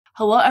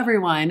Hello,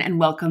 everyone, and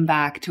welcome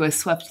back to A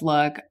Swift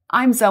Look.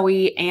 I'm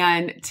Zoe,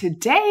 and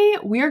today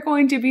we are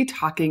going to be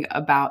talking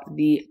about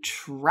the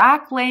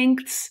track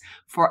lengths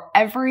for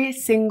every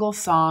single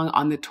song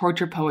on the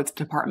Tortured Poets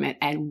Department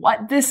and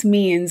what this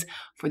means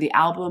for the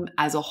album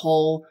as a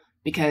whole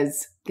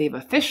because they've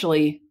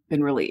officially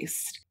been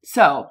released.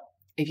 So,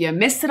 if you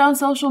missed it on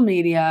social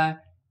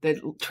media,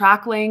 the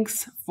track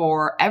lengths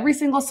for every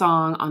single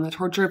song on the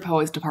Tortured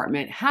Poets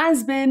Department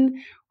has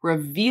been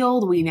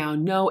revealed. We now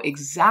know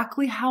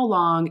exactly how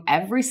long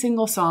every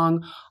single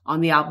song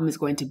on the album is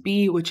going to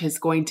be, which is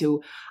going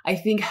to, I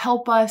think,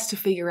 help us to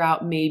figure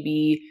out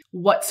maybe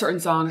what certain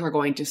songs are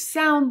going to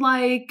sound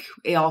like.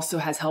 It also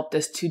has helped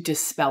us to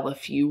dispel a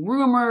few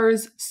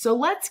rumors. So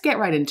let's get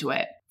right into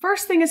it.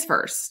 First thing is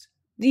first.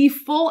 The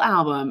full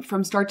album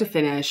from start to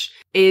finish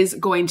is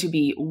going to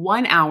be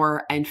 1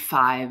 hour and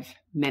 5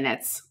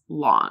 minutes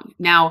long.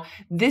 Now,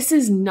 this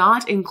is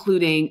not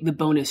including the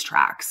bonus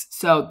tracks.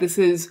 So this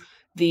is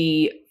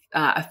the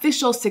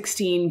official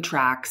 16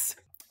 tracks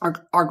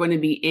are going to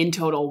be in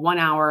total 1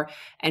 hour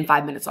and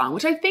 5 minutes long,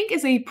 which I think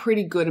is a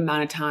pretty good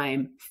amount of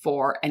time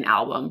for an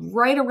album.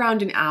 Right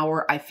around an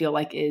hour, I feel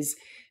like is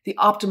the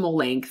optimal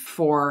length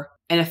for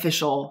an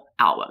official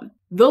album.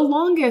 The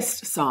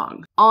longest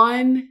song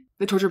on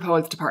the Tortured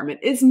Poets Department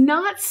is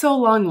Not So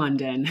Long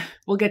London.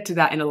 We'll get to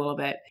that in a little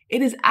bit.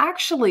 It is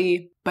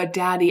actually But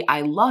Daddy,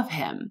 I Love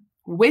Him,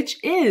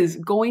 which is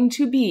going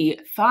to be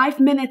 5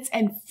 minutes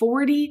and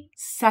 40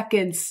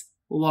 seconds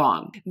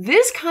long.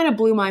 This kind of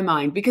blew my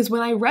mind because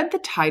when I read the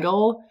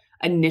title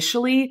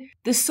initially,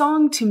 the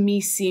song to me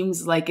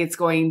seems like it's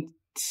going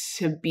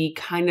to be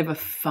kind of a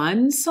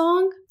fun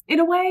song in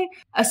a way.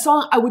 A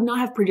song, I would not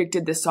have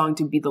predicted this song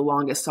to be the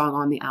longest song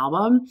on the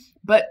album,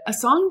 but a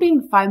song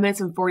being 5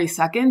 minutes and 40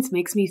 seconds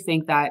makes me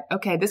think that,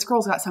 okay, this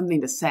girl's got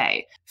something to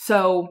say.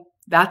 So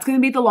that's going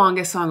to be the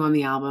longest song on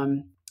the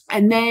album.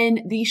 And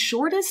then the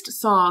shortest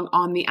song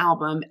on the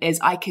album is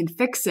I Can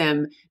Fix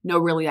Him, No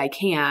Really I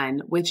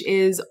Can, which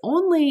is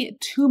only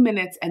 2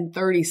 minutes and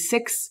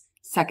 36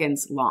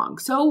 seconds long.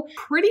 So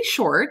pretty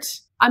short.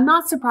 I'm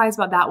not surprised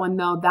about that one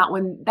though. That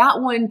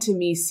one to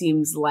me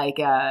seems like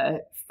a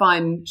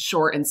fun,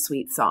 short and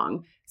sweet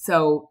song.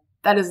 So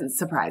that doesn't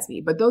surprise me.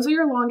 But those are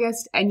your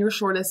longest and your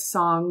shortest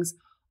songs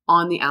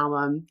on the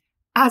album.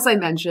 As I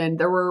mentioned,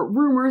 there were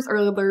rumors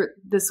earlier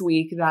this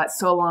week that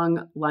So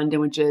Long London,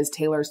 which is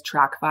Taylor's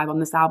track 5 on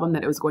this album,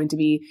 that it was going to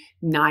be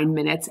 9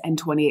 minutes and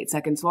 28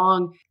 seconds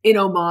long, in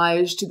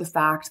homage to the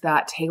fact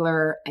that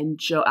Taylor and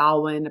Joe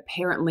Alwyn,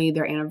 apparently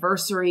their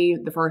anniversary,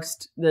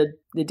 the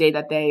day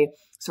that they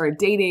started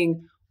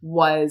dating,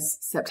 was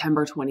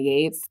September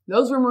 28th.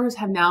 Those rumors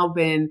have now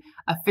been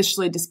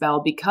officially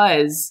dispelled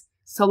because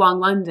So Long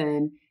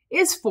London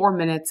is 4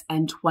 minutes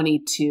and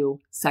 22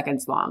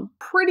 seconds long.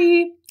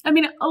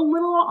 A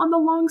little on the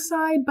long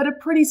side, but a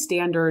pretty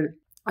standard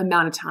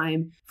amount of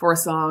time for a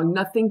song.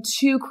 Nothing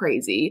too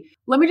crazy.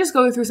 Let me just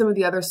go through some of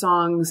the other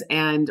songs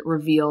and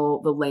reveal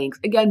the length.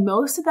 Again,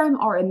 most of them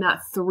are in that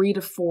 3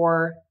 to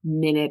 4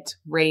 minute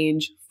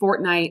range.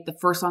 Fortnight, the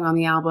first song on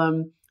the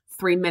album,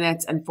 3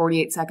 minutes and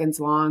 48 seconds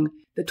long.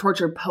 The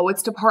Tortured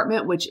Poets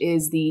Department, which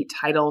is the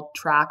title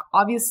track,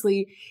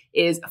 obviously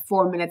is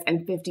 4 minutes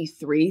and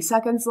 53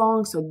 seconds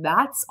long. So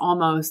that's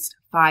almost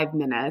 5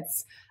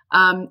 minutes.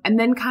 And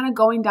then kind of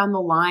going down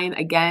the line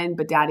again,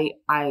 But Daddy,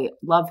 I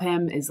Love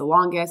Him is the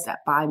longest at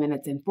 5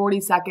 minutes and 40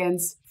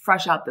 seconds.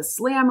 Fresh Out the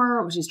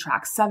Slammer, which is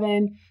track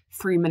 7,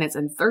 3 minutes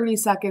and 30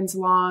 seconds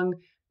long.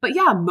 But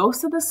yeah,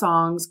 most of the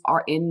songs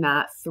are in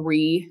that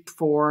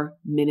 3-4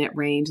 minute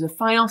range. The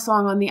final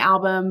song on the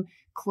album,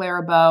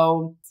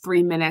 Clarabout,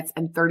 3 minutes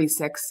and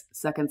 36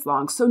 seconds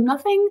long. So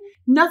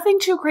nothing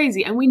too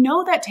crazy. And we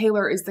know that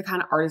Taylor is the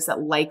kind of artist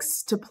that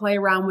likes to play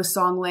around with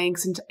song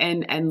lengths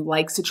and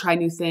likes to try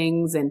new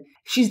things. And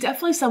she's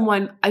definitely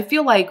someone, I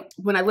feel like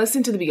when I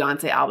listen to the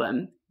Beyonce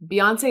album,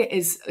 Beyonce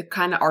is a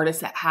kind of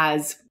artist that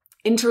has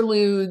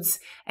interludes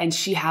and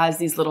she has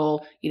these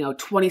little,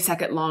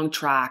 20-second long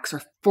tracks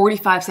or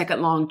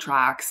 45-second long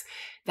tracks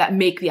that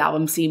make the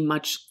album seem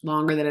much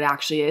longer than it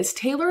actually is.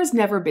 Taylor has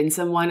never been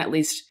someone, at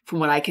least from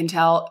what I can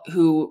tell,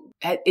 who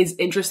is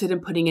interested in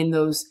putting in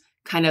those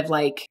kind of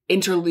like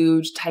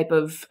interlude type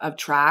of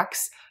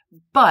tracks.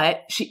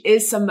 But she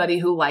is somebody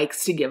who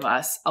likes to give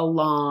us a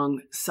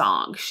long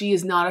song. She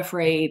is not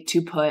afraid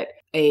to put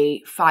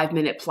a 5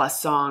 minute plus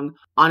song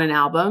on an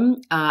album.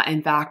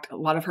 In fact, a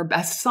lot of her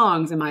best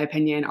songs, in my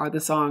opinion, are the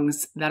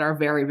songs that are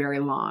very, very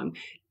long.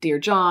 Dear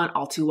John,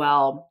 All Too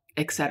Well,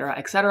 etc.,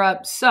 etc.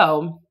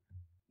 So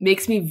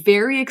makes me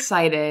very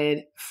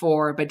excited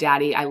for But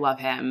Daddy, I Love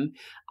Him.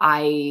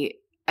 I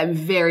am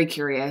very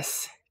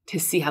curious to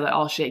see how that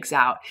all shakes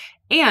out.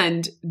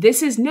 And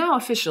this is now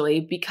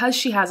officially, because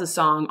she has a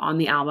song on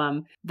the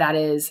album that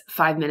is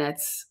 5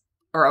 minutes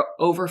or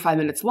over 5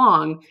 minutes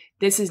long,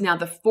 this is now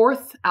the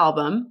 4th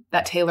album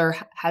that Taylor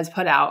has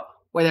put out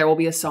where there will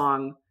be a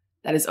song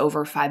that is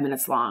over 5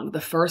 minutes long.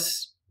 The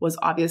first was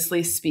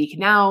obviously Speak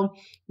Now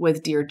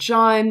with Dear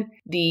John.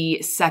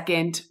 The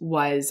second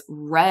was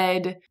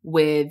Red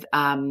with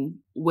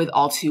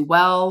All Too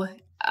Well.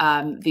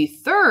 The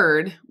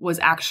third was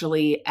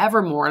actually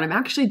Evermore, and I'm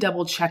actually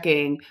double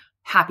checking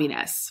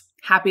Happiness.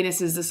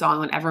 Happiness is the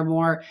song on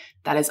Evermore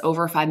that is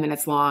over 5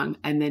 minutes long.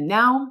 And then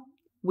now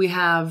we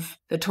have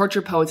the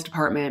Tortured Poets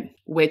Department,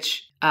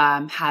 which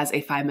has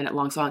a 5-minute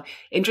long song.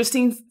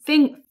 Interesting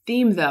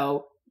theme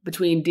though,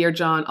 between Dear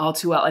John, All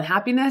Too Well, and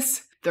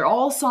Happiness. They're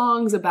all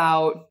songs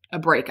about a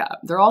breakup.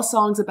 They're all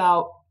songs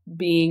about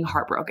being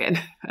heartbroken,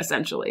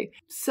 essentially.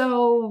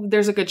 So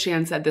there's a good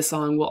chance that this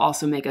song will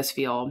also make us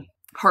feel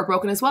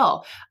heartbroken as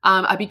well.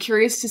 I'd be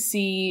curious to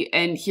see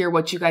and hear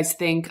what you guys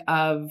think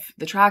of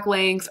the track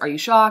lengths. Are you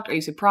shocked? Are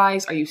you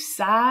surprised? Are you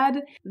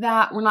sad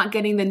that we're not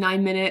getting the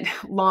 9-minute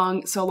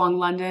long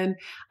London?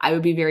 I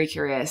would be very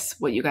curious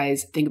what you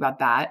guys think about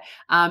that.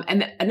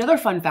 And another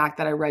fun fact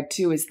that I read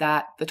too is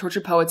that the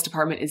Tortured Poets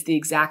Department is the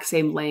exact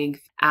same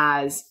length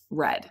as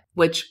Red,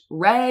 which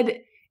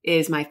Red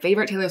is my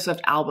favorite Taylor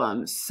Swift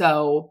album.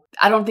 So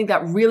I don't think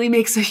that really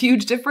makes a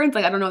huge difference.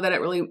 Like, I don't know that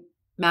it really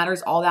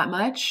matters all that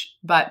much,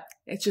 but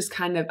it's just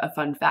kind of a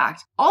fun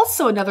fact.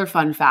 Also, another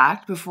fun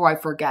fact before I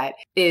forget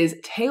is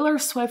Taylor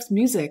Swift's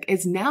music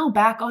is now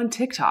back on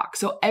TikTok.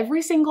 So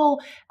every single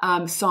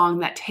song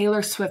that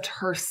Taylor Swift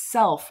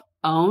herself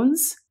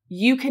owns,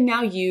 you can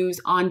now use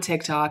on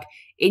TikTok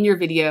in your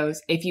videos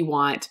if you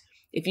want.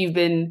 If you've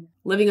been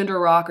living under a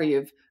rock or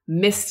you've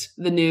missed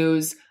the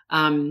news,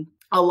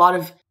 a lot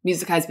of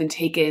music has been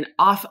taken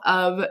off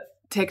of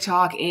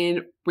TikTok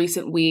in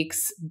recent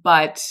weeks,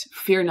 but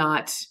fear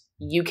not,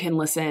 you can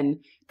listen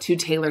to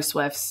Taylor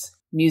Swift's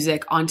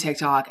music on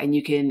TikTok and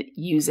you can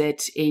use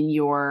it in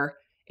your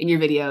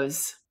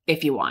videos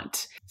if you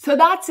want. So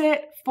that's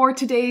it for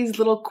today's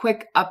little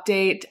quick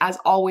update. As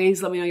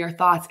always, let me know your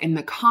thoughts in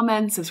the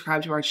comments,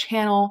 subscribe to our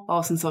channel, follow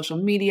us on social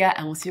media,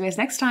 and we'll see you guys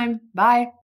next time. Bye.